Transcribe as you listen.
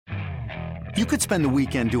You could spend the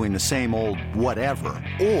weekend doing the same old whatever,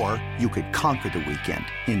 or you could conquer the weekend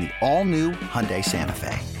in the all-new Hyundai Santa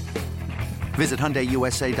Fe. Visit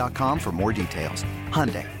HyundaiUSA.com for more details.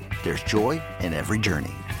 Hyundai, there's joy in every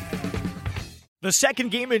journey. The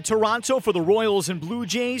second game in Toronto for the Royals and Blue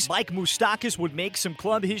Jays, Mike Moustakas would make some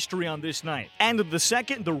club history on this night. And in the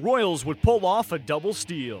second, the Royals would pull off a double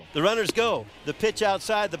steal. The runners go. The pitch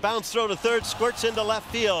outside, the bounce throw to third, squirts into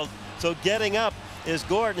left field. So getting up is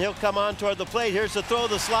Gordon. He'll come on toward the plate. Here's the throw,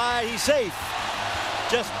 the slide. He's safe.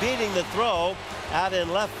 Just beating the throw out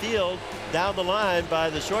in left field down the line by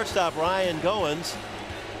the shortstop Ryan Goins.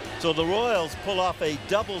 So the Royals pull off a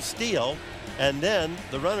double steal, and then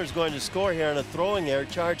the runner's going to score here on a throwing error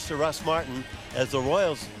charge to Russ Martin, as the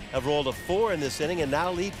Royals have rolled a 4 in this inning and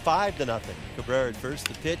now lead 5-0. Cabrera at first,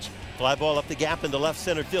 the pitch, fly ball up the gap into left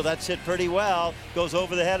center field. That's hit pretty well, goes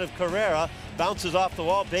over the head of Carrera, bounces off the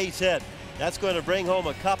wall, base hit. That's going to bring home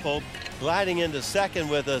a couple. Gliding into second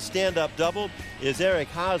with a stand-up double is Eric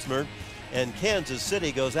Hosmer, and Kansas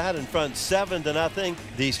City goes out in front 7-0.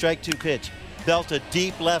 The strike 2 pitch, belted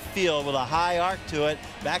deep left field with a high arc to it.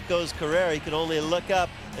 Back goes Carrera. He can only look up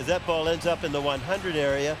as that ball ends up in the 100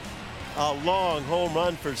 area. A long home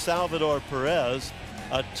run for Salvador Perez,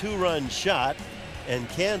 a 2-run shot, and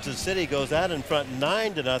Kansas City goes out in front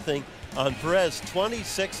 9-0 on Perez'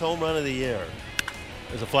 26th home run of the year.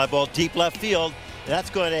 There's a fly ball deep left field. That's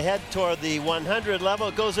going to head toward the 100 level.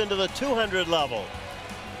 It goes into the 200 level.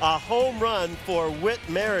 A home run for Whit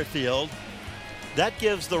Merrifield. That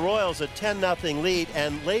gives the Royals a 10-0 lead.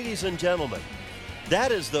 And ladies and gentlemen,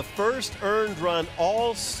 that is the first earned run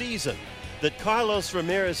all season that Carlos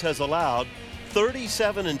Ramirez has allowed.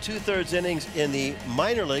 37 2/3 innings in the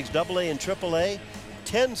minor leagues, AA and AAA,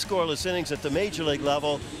 10 scoreless innings at the major league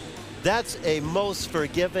level. That's a most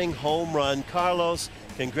forgiving home run. Carlos,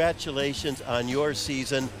 congratulations on your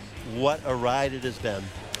season. What a ride it has been.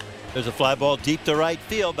 There's a fly ball deep to right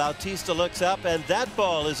field. Bautista looks up, and that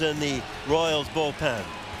ball is in the Royals bullpen.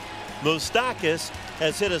 Moustakas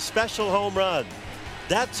has hit a special home run.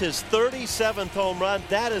 That's his 37th home run.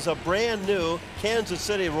 That is a brand new Kansas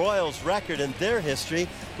City Royals record in their history,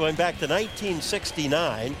 going back to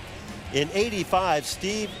 1969. In '85,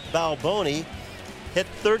 Steve Balboni hit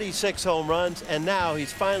 36 home runs, and now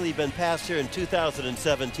he's finally been passed here in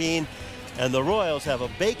 2017. And the Royals have a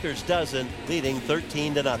baker's dozen, leading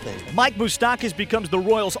 13-0. Mike Moustakas becomes the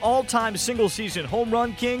Royals' all-time single-season home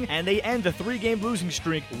run king, and they end the 3-game losing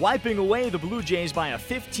streak, wiping away the Blue Jays by a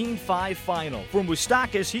 15-5 final. For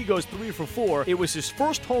Moustakas, he goes 3 for 4. It was his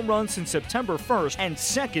first home run since September 1st and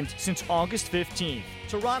second since August 15th.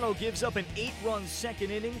 Toronto gives up an 8-run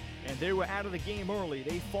second inning, and they were out of the game early.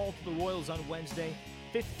 They fall to the Royals on Wednesday.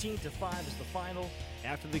 15-5 is the final.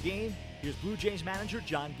 After the game, here's Blue Jays manager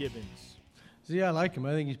John Gibbons. Yeah, I like him.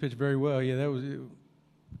 I think he's pitched very well. Yeah, that was,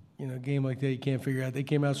 a game like that you can't figure out. They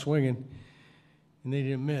came out swinging, and they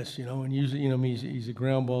didn't miss. And usually, he's a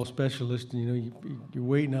ground ball specialist. And, you're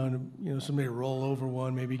waiting on, somebody to roll over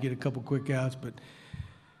one, maybe get a couple quick outs. But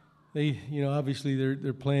they, obviously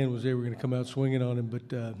their plan was they were going to come out swinging on him,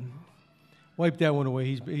 but wiped that one away.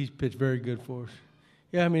 He's pitched very good for us.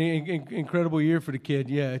 Yeah, I mean, incredible year for the kid.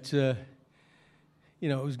 Yeah, it's it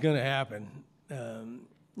was going to happen.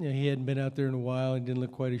 He hadn't been out there in a while and didn't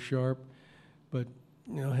look quite as sharp, but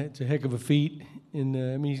it's a heck of a feat.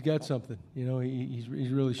 And he's got something. He's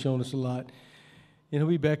really shown us a lot. And he'll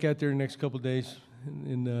be back out there the next couple of days,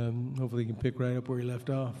 and hopefully he can pick right up where he left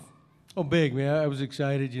off. Oh, big man! I was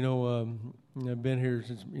excited. I've been here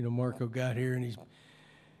since Marco got here, and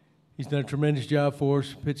he's done a tremendous job for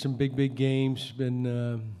us. Pitched some big games. Been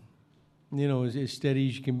as steady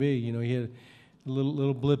as you can be. He had a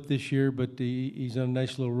little blip this year, but he's on a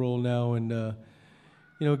nice little roll now, and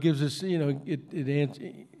it gives us it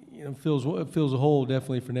fills a hole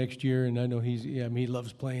definitely for next year. And I know he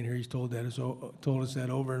loves playing here. He's told us that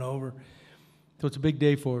over and over. So it's a big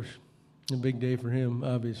day for us, a big day for him,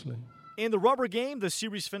 obviously. In the rubber game, the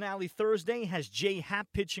series finale Thursday has Jay Happ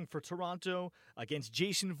pitching for Toronto against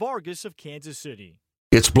Jason Vargas of Kansas City.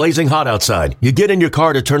 It's blazing hot outside. You get in your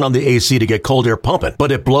car to turn on the AC to get cold air pumping,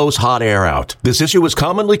 but it blows hot air out. This issue is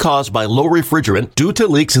commonly caused by low refrigerant due to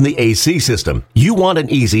leaks in the AC system. You want an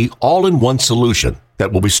easy, all-in-one solution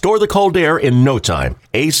that will restore the cold air in no time.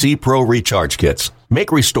 AC Pro Recharge Kits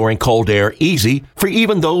make restoring cold air easy for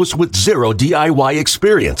even those with zero DIY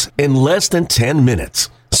experience in less than 10 minutes.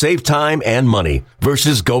 Save time and money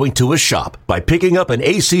versus going to a shop by picking up an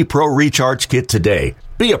AC Pro Recharge Kit today.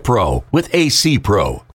 Be a pro with AC Pro.